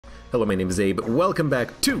Hello, my name is Abe. Welcome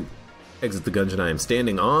back to Exit the Gungeon. I am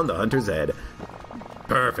standing on the Hunter's head.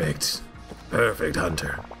 Perfect. Perfect,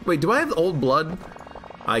 Hunter. Wait, do I have Old Blood?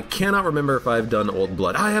 I cannot remember if I've done Old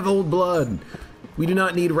Blood. I have Old Blood! We do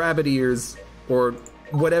not need rabbit ears, or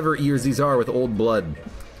whatever ears these are with Old Blood.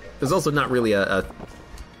 There's also not really a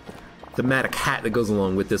thematic hat that goes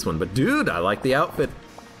along with this one, but dude, I like the outfit.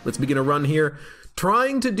 Let's begin a run here.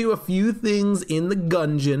 Trying to do a few things in the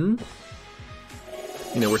Gungeon.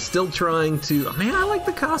 You know, we're still trying to... Oh, man, I like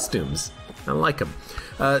the costumes. I like them.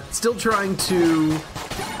 Still trying to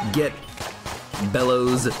get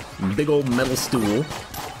Bellows' big old metal stool.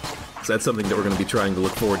 So that's something that we're going to be trying to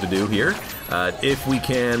look forward to do here. If we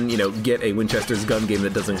can, you know, get a Winchester's gun game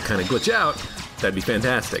that doesn't kind of glitch out, that'd be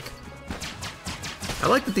fantastic. I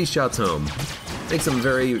like that these shots home. Makes them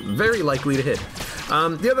very, very likely to hit.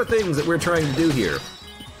 The other things that we're trying to do here,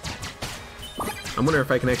 I wonder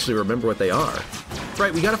if I can actually remember what they are.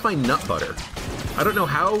 Right, we gotta find nut butter. I don't know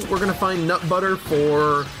how we're gonna find nut butter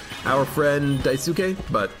for our friend Daisuke,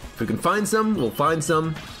 but if we can find some, we'll find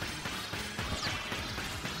some.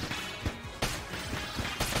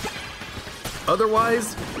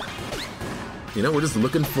 Otherwise, you know, we're just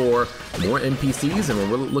looking for more NPCs,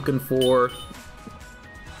 and we're looking for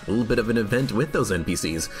a little bit of an event with those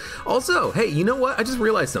NPCs. Also, hey, you know what? I just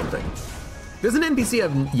realized something. There's an NPC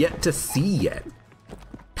I've yet to see yet.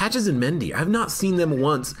 Patches and Mendy. I've not seen them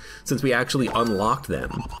once since we actually unlocked them.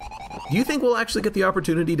 Do you think we'll actually get the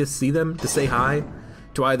opportunity to see them, to say hi?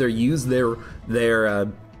 To either use their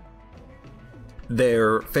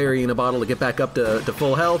fairy in a bottle to get back up to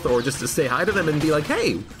full health, or just to say hi to them and be like,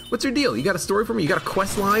 hey, what's your deal? You got a story for me? You got a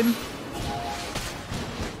quest line?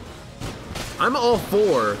 I'm all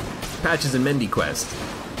for Patches and Mendy quest,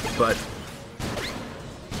 but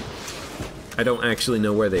I don't actually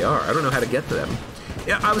know where they are. I don't know how to get to them.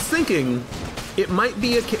 Yeah, I was thinking it might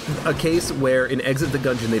be a case where in Exit the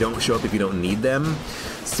Gungeon they don't show up if you don't need them.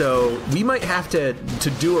 So we might have to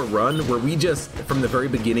do a run where we just, from the very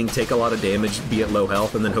beginning, take a lot of damage, be at low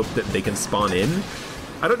health, and then hope that they can spawn in.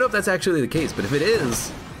 I don't know if that's actually the case, but if it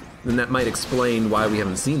is, then that might explain why we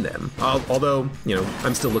haven't seen them. Although, you know,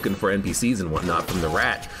 I'm still looking for NPCs and whatnot from the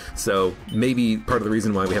rat, so maybe part of the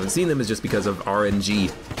reason why we haven't seen them is just because of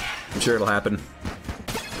RNG. I'm sure it'll happen.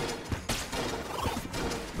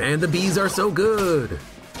 Man, the bees are so good.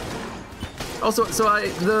 Also, so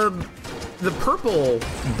the purple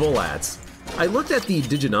bullats, I looked at the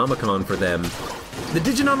Diginomicon for them. The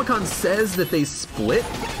Diginomicon says that they split,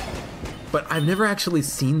 but I've never actually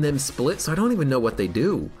seen them split, so I don't even know what they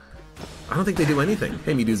do. I don't think they do anything.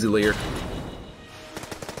 Hey, Meduzulier.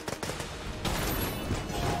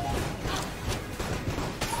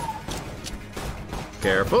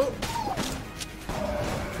 Careful.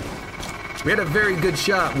 We had a very good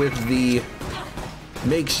shot with the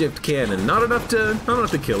makeshift cannon. Not enough to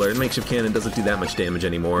kill her. The makeshift cannon doesn't do that much damage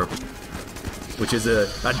anymore, which is a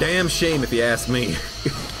damn shame if you ask me.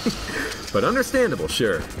 But understandable,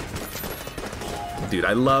 sure. Dude,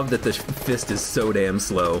 I love that the fist is so damn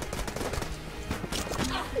slow.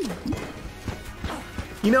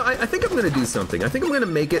 You know, I think I'm gonna do something. I think I'm gonna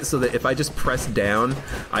make it so that if I just press down,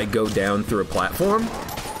 I go down through a platform.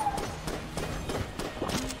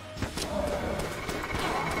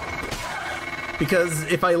 Because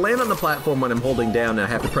if I land on the platform when I'm holding down and I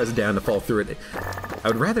have to press down to fall through it, I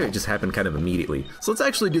would rather it just happen kind of immediately. So let's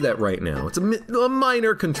actually do that right now. It's a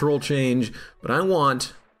minor control change, but I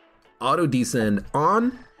want auto descend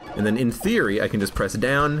on, and then in theory I can just press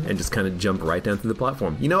down and just kind of jump right down through the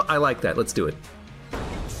platform. You know, I like that. Let's do it.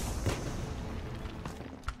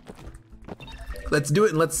 Let's do it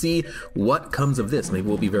and let's see what comes of this. Maybe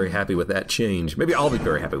we'll be very happy with that change. Maybe I'll be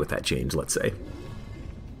very happy with that change, let's say.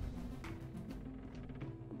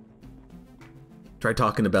 Try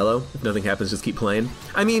talking to Bello. If nothing happens, just keep playing.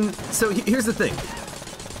 I mean, so here's the thing.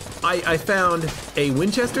 I found a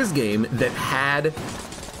Winchester's game that had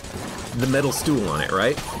the metal stool on it,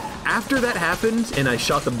 right? After that happened and I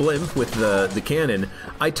shot the blimp with the cannon,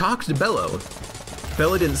 I talked to Bello.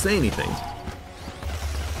 Bello didn't say anything.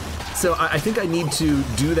 So I think I need to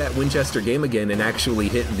do that Winchester game again and actually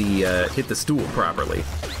hit the stool properly.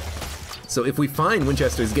 So if we find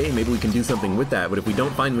Winchester's game, maybe we can do something with that. But if we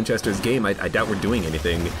don't find Winchester's game, I doubt we're doing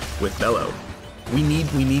anything with Bello. We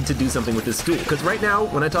need to do something with this stool. Because right now,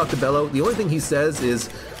 when I talk to Bello, the only thing he says is,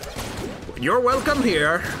 "You're welcome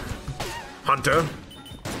here, Hunter.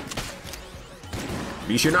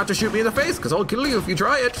 Be sure not to shoot me in the face, because I'll kill you if you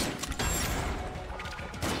try it."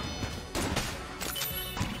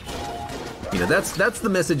 You know, that's the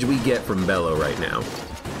message we get from Bello right now.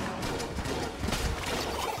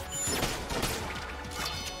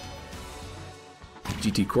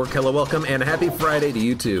 GT Cork, hello, welcome, and happy Friday to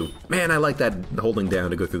you too. Man, I like that holding down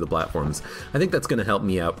to go through the platforms. I think that's going to help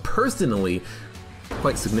me out personally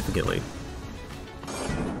quite significantly.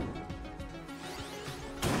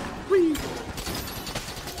 Whee!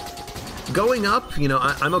 Going up, you know,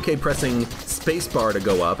 I'm okay pressing spacebar to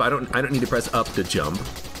go up. I don't need to press up to jump.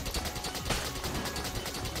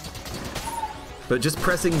 But just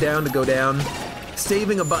pressing down to go down,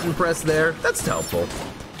 saving a button press there, that's helpful.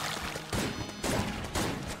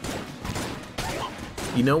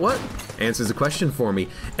 You know what? Answers a question for me.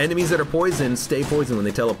 Enemies that are poisoned stay poisoned when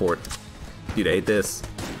they teleport. Dude, I hate this.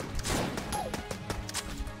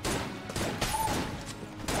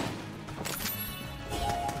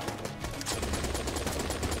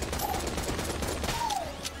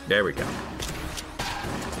 There we go.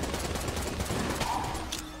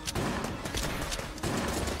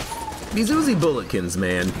 These Uzi Bulletkins,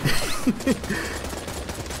 man.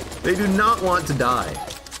 They do not want to die.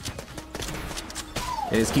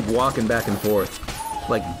 And just keep walking back and forth.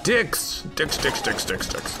 Like dicks! Dicks, dicks, dicks, dicks,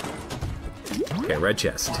 dicks. Okay, red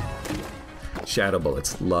chest. Shadow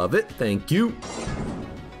bullets. Love it. Thank you.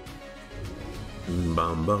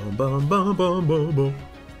 Bum, bum, bum, bum, bum, bum, bum.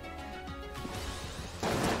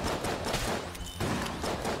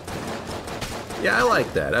 Yeah, I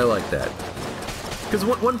like that. I like that. Because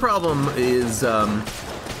one problem is, well,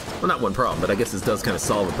 not one problem, but I guess this does kind of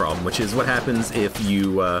solve a problem, which is what happens if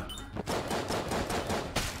you,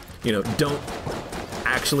 you know, don't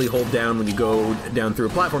actually hold down when you go down through a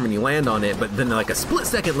platform and you land on it, but then like a split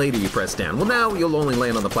second later you press down. Well, now you'll only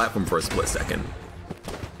land on the platform for a split second.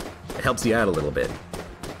 It helps you out a little bit.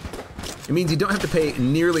 It means you don't have to pay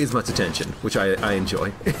nearly as much attention, which I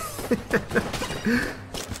enjoy.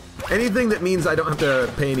 Anything that means I don't have to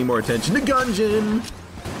pay any more attention to Gungeon,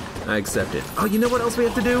 I accept it. Oh, you know what else we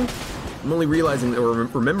have to do? I'm only realizing, or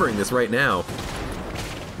remembering this right now.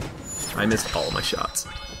 I missed all my shots.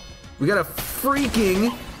 We gotta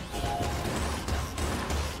freaking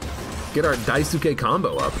get our Daisuke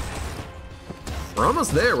combo up. We're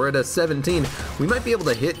almost there, we're at a 17. We might be able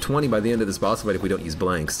to hit 20 by the end of this boss fight if we don't use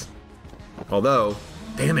blanks. Although,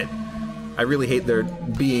 damn it, I really hate there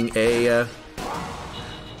being a,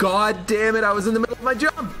 God damn it, I was in the middle of my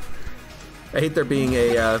jump! I hate there being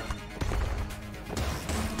a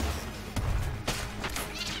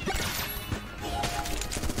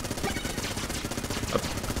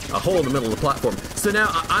hole in the middle of the platform. So now,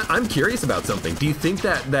 I'm curious about something. Do you think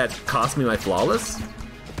that cost me my flawless?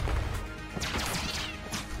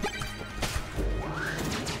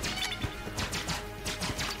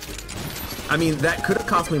 I mean, that could have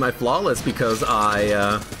cost me my flawless because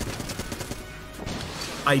I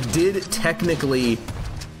did technically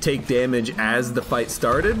take damage as the fight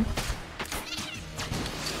started.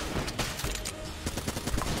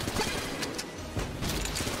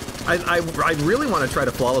 I really want to try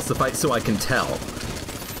to flawless the fight so I can tell.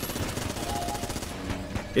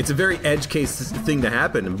 It's a very edge case thing to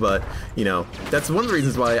happen, but, you know, that's one of the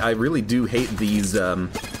reasons why I really do hate these,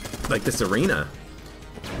 like this arena.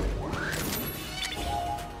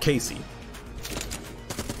 Casey.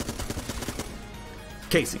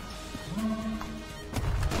 Casey.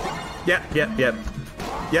 Yep.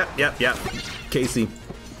 Casey.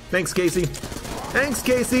 Thanks, Casey. Thanks,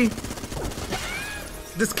 Casey.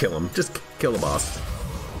 Just kill him. Just kill the boss.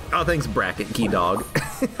 Oh, thanks, Bracket Key Dog.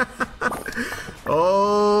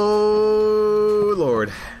 Oh,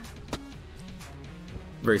 Lord.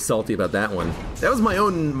 Very salty about that one. That was my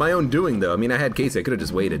own doing, though. I mean, I had Casey. I could have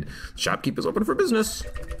just waited. Shopkeeper's open for business.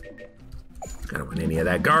 I don't want any of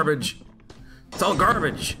that garbage. It's all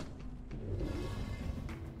garbage.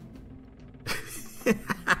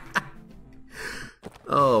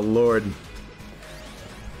 Oh, Lord.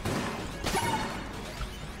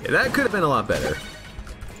 Yeah, that could have been a lot better.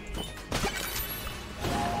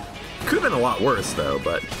 Could have been a lot worse, though,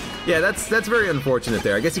 but yeah, that's very unfortunate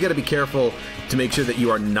there. I guess you gotta be careful to make sure that you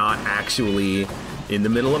are not actually in the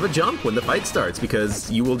middle of a jump when the fight starts, because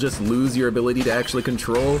you will just lose your ability to actually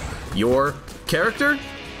control your character.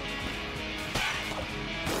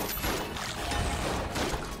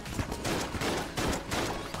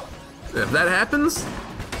 If that happens,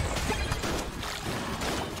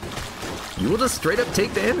 you will just straight up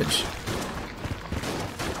take damage.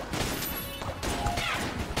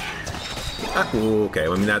 Okay, I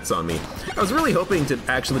mean, that's on me. I was really hoping to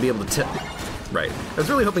actually be able to tell. Right. I was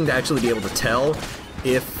really hoping to actually be able to tell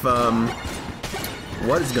if,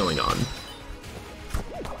 what is going on.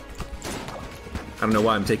 I don't know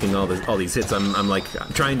why I'm taking all these hits. I'm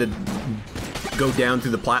trying to go down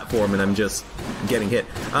through the platform and I'm just getting hit.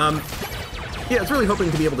 Yeah, I was really hoping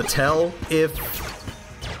to be able to tell if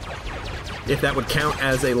if that would count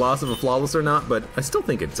as a loss of a flawless or not, but I still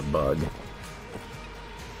think it's a bug.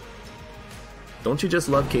 Don't you just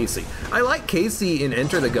love Casey? I like Casey in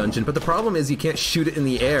Enter the Gungeon, but the problem is you can't shoot it in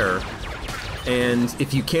the air. And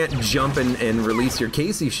if you can't jump and release your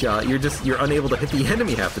Casey shot, you're unable to hit the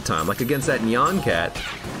enemy half the time. Like against that Nyan cat.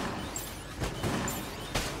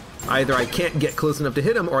 Either I can't get close enough to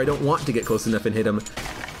hit him, or I don't want to get close enough and hit him.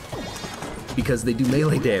 Because they do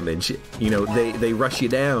melee damage. You know, they rush you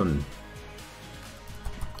down.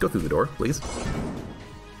 Go through the door, please.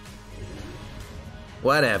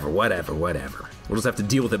 Whatever. We'll just have to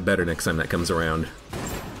deal with it better next time that comes around.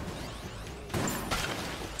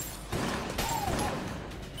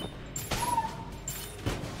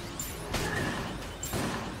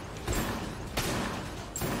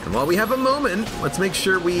 And while we have a moment, let's make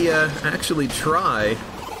sure we actually try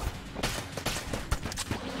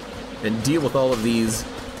and deal with all of these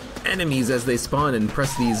enemies as they spawn and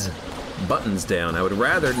press these buttons down. I would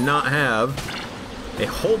rather not have a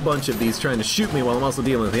whole bunch of these trying to shoot me while I'm also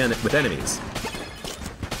dealing with enemies.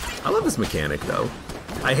 I love this mechanic, though.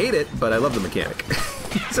 I hate it, but I love the mechanic.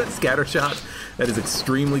 Is that scatter shot? That is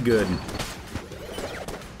extremely good.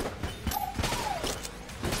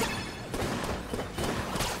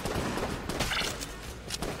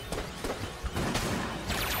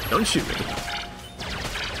 Don't shoot me.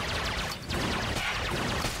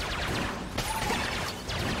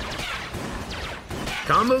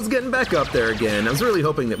 Combo's getting back up there again. I was really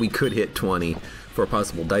hoping that we could hit 20 for a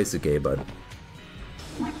possible Daisuke, but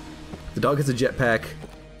the dog has a jetpack.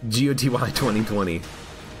 GOTY 2020.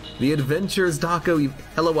 The Adventures Taco.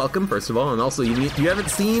 Hello, welcome, first of all, and also you haven't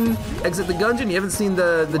seen Exit the Gungeon? You haven't seen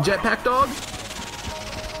the jetpack dog?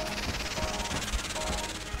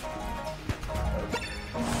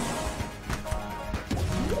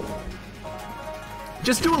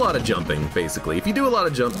 Just do a lot of jumping, basically. If you do a lot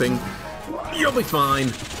of jumping, you'll be fine.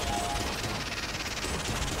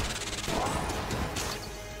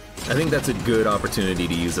 I think that's a good opportunity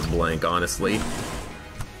to use a blank, honestly.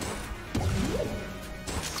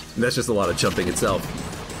 And that's just a lot of jumping itself.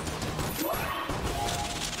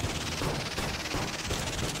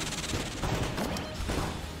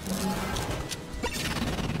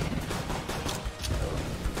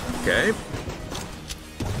 Okay.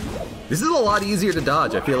 This is a lot easier to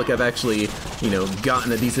dodge. I feel like I've actually, you know,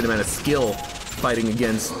 gotten a decent amount of skill fighting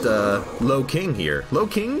against Low King here. Low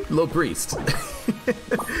King? Low Priest.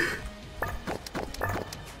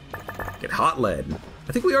 Get Hot Lead.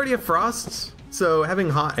 I think we already have Frost, so having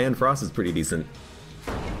Hot and Frost is pretty decent.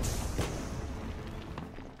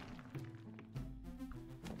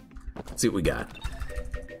 Let's see what we got.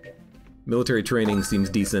 Military training seems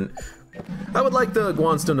decent. I would like the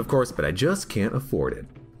Guanstone, of course, but I just can't afford it.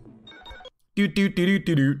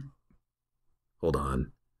 Hold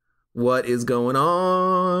on. What is going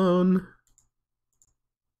on?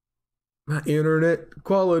 My internet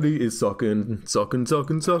quality is sucking.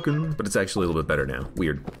 But it's actually a little bit better now.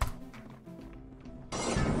 Weird.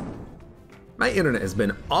 My internet has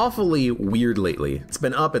been awfully weird lately. It's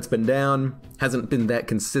been up, it's been down. Hasn't been that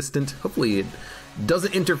consistent. Hopefully it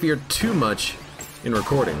doesn't interfere too much in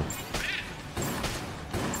recording.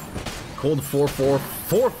 Cold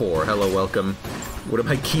 4444, hello, welcome. What are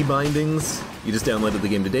my key bindings? You just downloaded the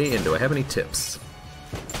game today, and do I have any tips?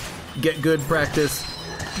 Get good, practice,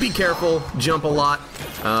 be careful, jump a lot.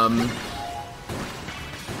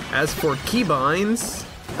 As for keybinds,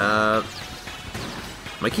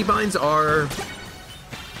 my keybinds are,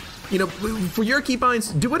 you know, for your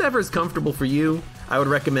keybinds, do whatever is comfortable for you. I would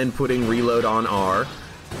recommend putting reload on R.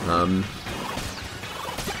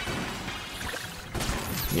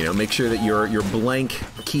 You know, make sure that your blank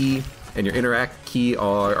key and your interact key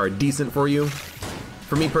are decent for you.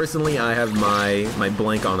 For me personally, I have my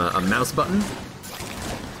blank on a mouse button.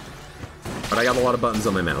 But I got a lot of buttons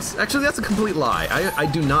on my mouse. Actually, that's a complete lie. I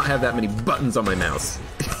do not have that many buttons on my mouse.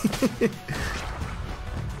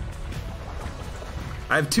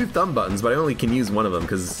 I have 2 thumb buttons, but I only can use one of them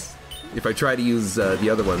because if I try to use the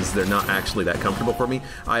other ones, they're not actually that comfortable for me.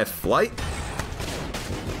 I have flight.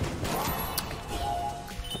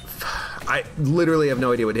 I literally have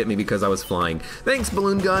no idea what hit me because I was flying. Thanks,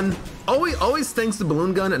 Balloon Gun. Always thanks to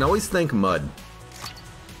Balloon Gun, and always thank Mud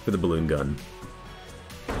for the Balloon Gun.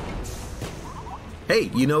 Hey,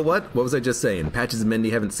 you know what? What was I just saying? Patches and Mendy,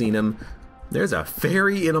 haven't seen him. There's a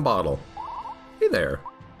fairy in a bottle. Hey there.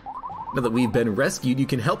 Now that we've been rescued, we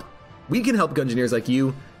can help Gungeoneers like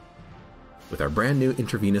you with our brand new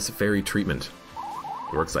intravenous fairy treatment.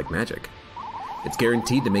 It works like magic. It's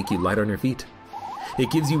guaranteed to make you light on your feet. It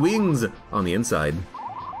gives you wings on the inside.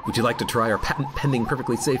 Would you like to try our patent-pending,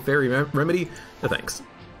 perfectly safe fairy remedy? No thanks.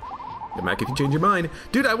 Get back if you change your mind.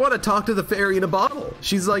 Dude, I want to talk to the fairy in a bottle.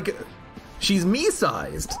 She's like... She's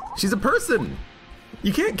me-sized. She's a person.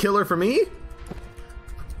 You can't kill her for me.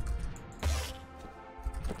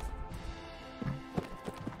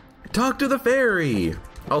 Talk to the fairy.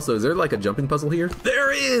 Also, is there like a jumping puzzle here?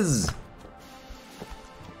 There is!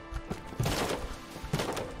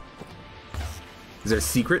 Is there a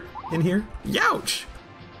secret in here? Youch! ...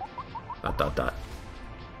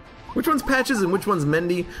 Which one's Patches and which one's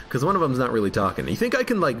Mendy? Because one of them's not really talking. You think I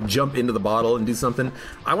can like jump into the bottle and do something?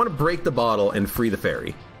 I want to break the bottle and free the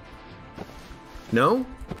fairy. No?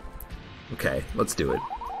 Okay, let's do it.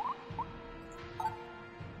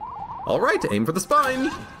 Alright, aim for the spine!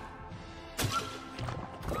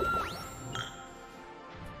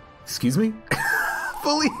 Excuse me?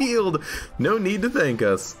 Fully healed! No need to thank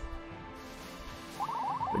us.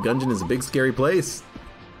 The Gungeon is a big scary place.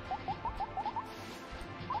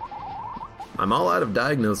 I'm all out of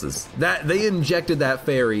diagnosis. They injected that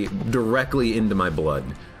fairy directly into my blood.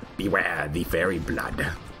 Beware the fairy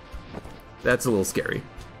blood. That's a little scary.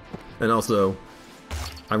 And also,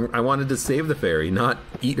 I wanted to save the fairy, not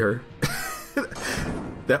eat her.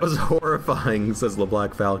 That was horrifying, says the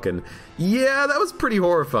Black Falcon. Yeah, that was pretty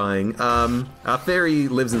horrifying. A fairy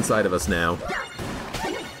lives inside of us now.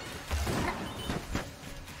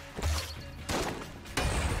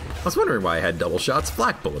 I was wondering why I had double shots.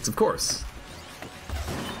 Flak bullets, of course.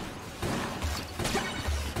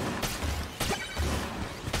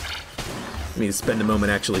 I need to spend a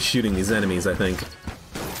moment actually shooting these enemies, I think.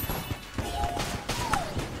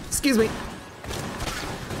 Excuse me.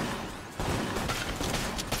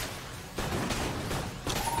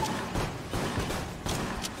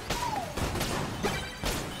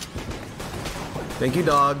 Thank you,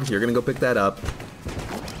 dog. You're gonna go pick that up.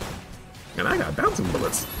 And I got bouncing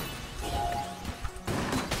bullets.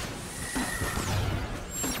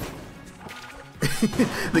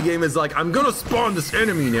 The game is like, I'm gonna spawn this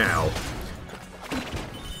enemy now.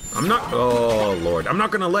 I'm not, oh lord, I'm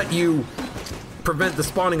not gonna let you prevent the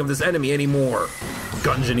spawning of this enemy anymore,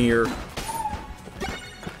 Gungeoneer.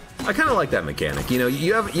 I kind of like that mechanic. You know,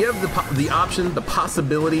 you have the option, the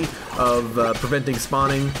possibility of preventing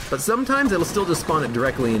spawning, but sometimes it'll still just spawn it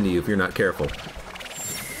directly into you if you're not careful.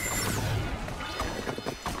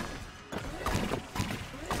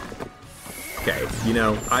 Okay, you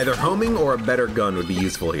know, either homing or a better gun would be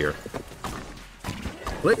useful here.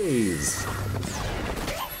 Please.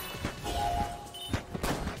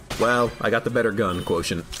 Well, I got the better gun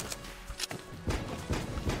quotient.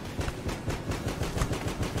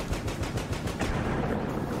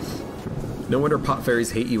 No wonder pot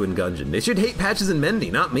fairies hate you in Gungeon. They should hate Patches and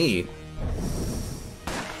Mendy, not me.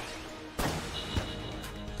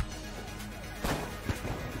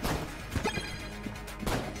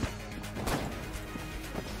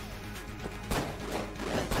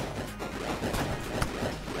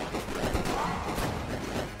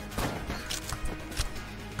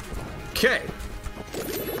 Okay.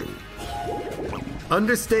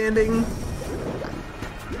 Understanding.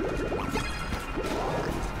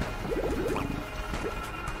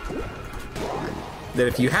 That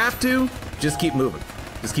if you have to, just keep moving.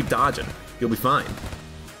 Just keep dodging. You'll be fine.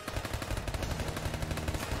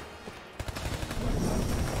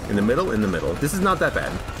 In the middle, in the middle. This is not that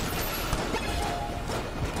bad.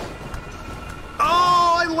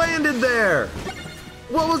 Oh, I landed there!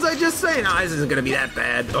 What was I just saying? Oh, this isn't gonna be that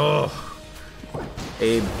bad. Oh.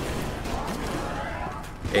 Abe.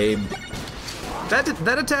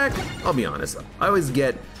 That attack, I'll be honest, I always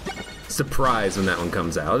get surprised when that one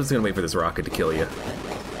comes out. I'm just gonna wait for this rocket to kill you.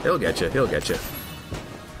 He'll get you, he'll get you.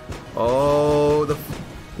 Oh,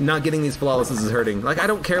 not getting these flawlesses is hurting. Like, I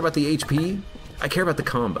don't care about the HP, I care about the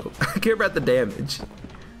combo. I care about the damage.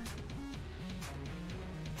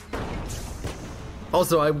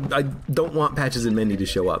 Also, I don't want Patches and Mendy to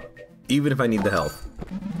show up, even if I need the health.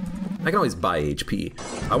 I can always buy HP.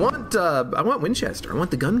 I want Winchester. I want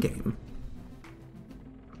the gun game.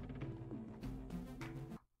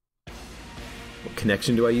 What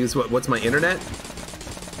connection do I use? What's my internet?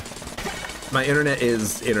 My internet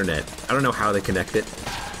is internet. I don't know how they connect it.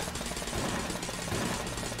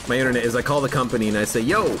 My internet is I call the company and I say,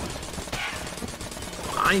 yo,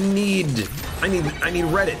 I need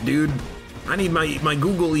Reddit, dude. I need my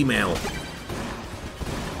Google email.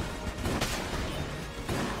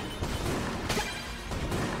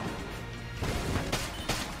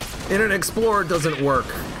 Internet Explorer doesn't work.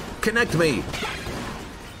 Connect me.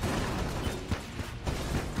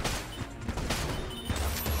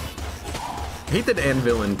 I hate that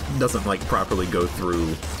Anvilin doesn't like properly go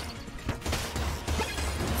through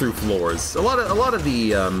floors. A lot of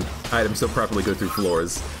the items don't properly go through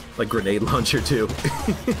floors. like grenade launcher too.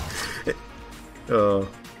 Oh,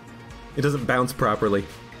 it doesn't bounce properly.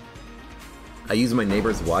 I use my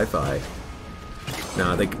neighbor's Wi-Fi.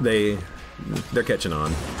 Nah, they're catching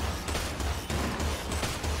on.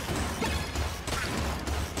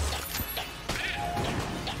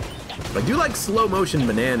 I do like slow motion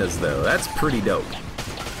bananas though. That's pretty dope.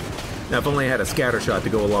 Now if only I had a scatter shot to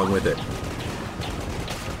go along with it.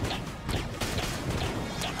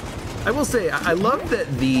 I will say I love that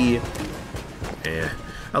the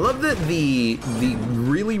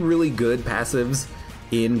really, really good passives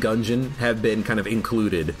in Gungeon have been kind of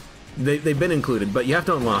included. They've been included, but you have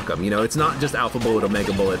to unlock them. You know, it's not just Alpha Bullet,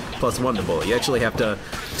 Omega Bullet, plus Wonder Bullet. You actually have to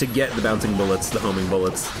get the bouncing bullets, the homing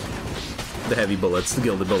bullets, the heavy bullets, the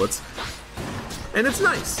gilded bullets. And it's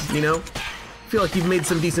nice, you know? I feel like you've made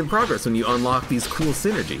some decent progress when you unlock these cool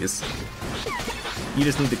synergies. You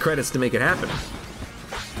just need the credits to make it happen.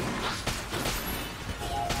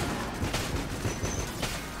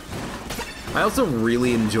 I also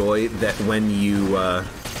really enjoy that when you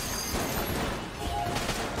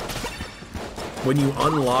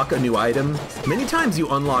unlock a new item, many times you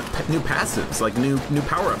unlock new passives, like new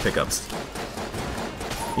power-up pickups.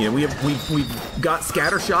 You know, we've got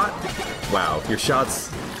scatter shot. Wow, your shots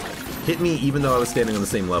hit me even though I was standing on the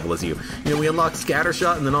same level as you. You know, we unlock scatter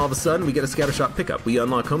shot, and then all of a sudden we get a scatter shot pickup. We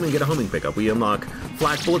unlock homing, we get a homing pickup. We unlock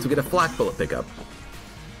flak bullets, we get a flak bullet pickup.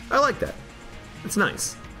 I like that. It's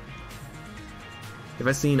nice. Have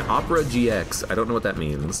I seen Opera GX? I don't know what that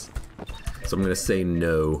means, so I'm gonna say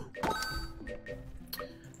no.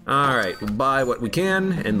 Alright, we'll buy what we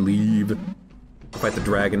can and leave. Fight the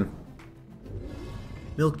dragon.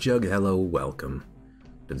 Milk Jug, hello, welcome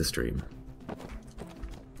to the stream.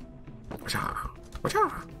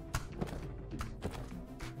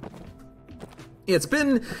 Yeah, it's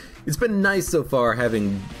been nice so far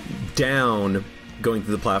having down going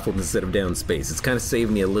through the platform instead of down space. It's kind of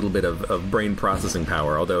saved me a little bit of brain processing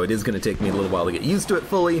power, although it is going to take me a little while to get used to it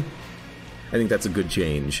fully. I think that's a good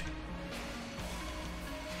change.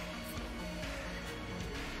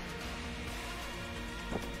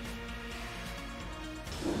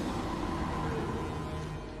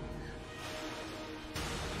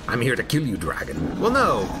 I'm here to kill you, dragon. Well,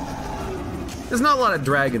 no. There's not a lot of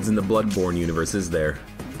dragons in the Bloodborne universe, is there?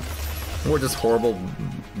 More just horrible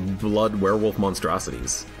blood werewolf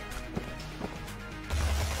monstrosities.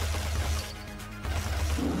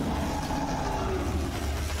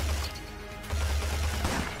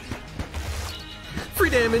 Free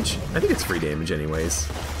damage. I think it's free damage anyways.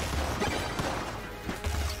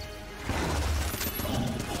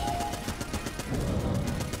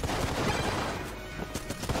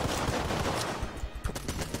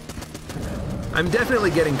 I'm definitely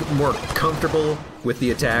getting more comfortable with the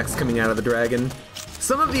attacks coming out of the dragon.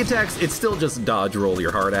 Some of the attacks, it's still just dodge roll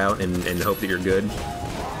your heart out and hope that you're good.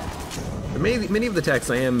 But many of the attacks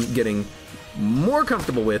I am getting more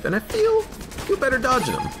comfortable with, and I feel better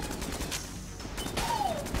dodging them.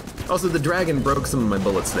 Also, the dragon broke some of my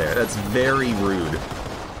bullets there. That's very rude.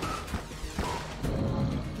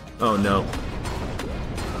 Oh no.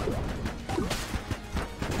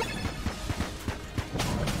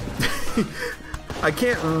 I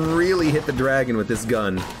can't really hit the dragon with this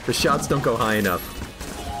gun. The shots don't go high enough.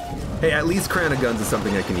 Hey, at least Crown of Guns is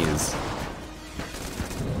something I can use.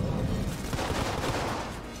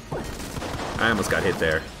 I almost got hit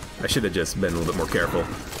there. I should have just been a little bit more careful.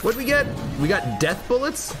 What'd we get? We got death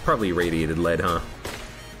bullets? Probably irradiated lead, huh?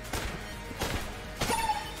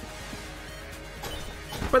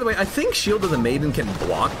 By the way, I think Shield of the Maiden can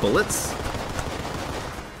block bullets.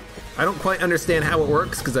 I don't quite understand how it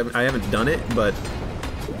works because I haven't done it, but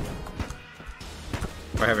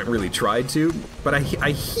I haven't really tried to. But I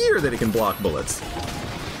hear that it can block bullets.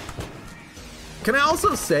 Can I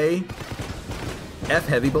also say, F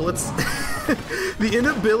heavy bullets? The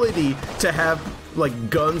inability to have like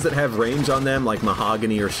guns that have range on them, like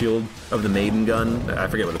Mahogany or Shield of the Maiden gun. I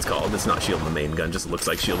forget what it's called. It's not Shield of the Maiden gun, just looks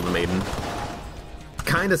like Shield of the Maiden.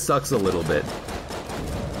 Kinda sucks a little bit.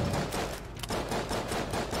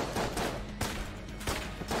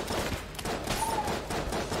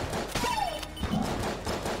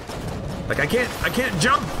 Like I can't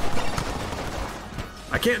jump!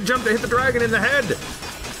 I can't jump to hit the dragon in the head!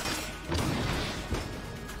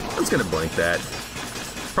 I'm just gonna blank that.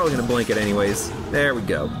 Probably gonna blank it anyways. There we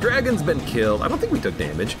go. Dragon's been killed. I don't think we took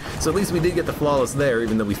damage, so at least we did get the flawless there,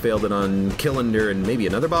 even though we failed it on Chillin and maybe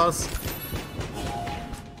another boss.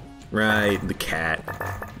 Right, the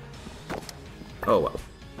cat. Oh well.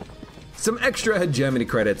 Some extra hegemony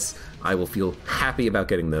credits. I will feel happy about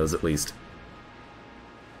getting those at least.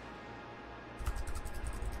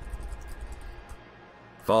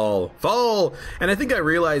 Fall. Fall! And I think I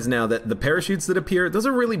realize now that the parachutes that appear, those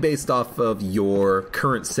are really based off of your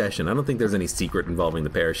current session. I don't think there's any secret involving the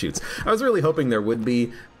parachutes. I was really hoping there would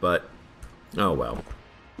be, but oh well.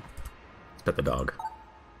 Let's pet the dog.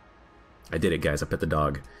 I did it, guys. I pet the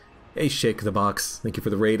dog. Hey, Shake the Box. Thank you for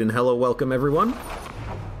the raid, and hello, welcome, everyone.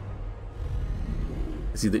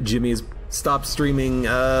 I see that Jimmy has stopped streaming,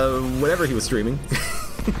 whatever he was streaming.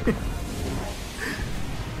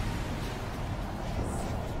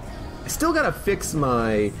 I still gotta fix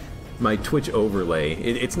my Twitch overlay.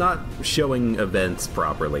 It's not showing events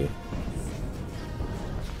properly.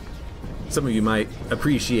 Some of you might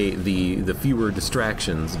appreciate the fewer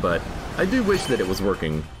distractions, but I do wish that it was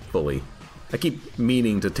working fully. I keep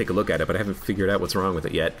meaning to take a look at it, but I haven't figured out what's wrong with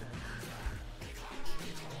it yet.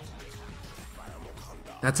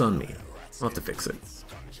 That's on me. I'll have to fix it.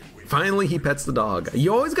 Finally, he pets the dog.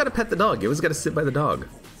 You always gotta pet the dog. You always gotta sit by the dog.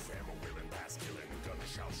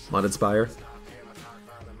 Modded Spire.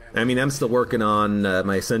 I mean, I'm still working on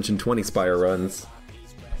my Ascension 20 Spire runs.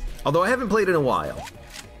 Although I haven't played in a while.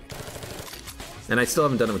 And I still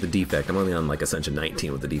haven't done it with the defect. I'm only on like Ascension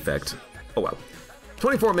 19 with the defect. Oh well.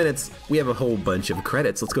 24 minutes, we have a whole bunch of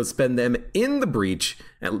credits. Let's go spend them in the breach.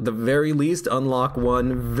 At the very least, unlock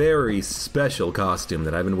one very special costume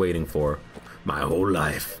that I've been waiting for my whole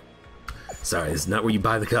life. Sorry, this is not where you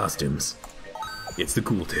buy the costumes. It's the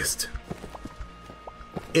coolest.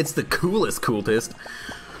 It's the coolest coolest.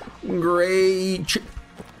 Great.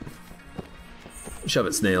 Shove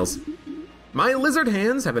it, snails. My lizard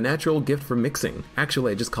hands have a natural gift for mixing.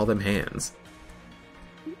 Actually, I just call them hands.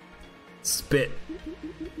 Spit.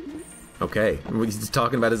 Okay, he's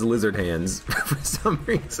talking about his lizard hands for some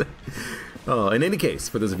reason. Oh, in any case,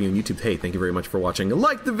 for those of you on YouTube, hey, thank you very much for watching.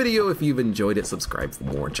 Like the video if you've enjoyed it. Subscribe for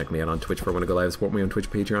more. Check me out on Twitch for when I go live. Support me on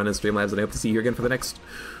Twitch, Patreon, and Streamlabs. And I hope to see you again for the next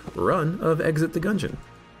run of Exit the Gungeon.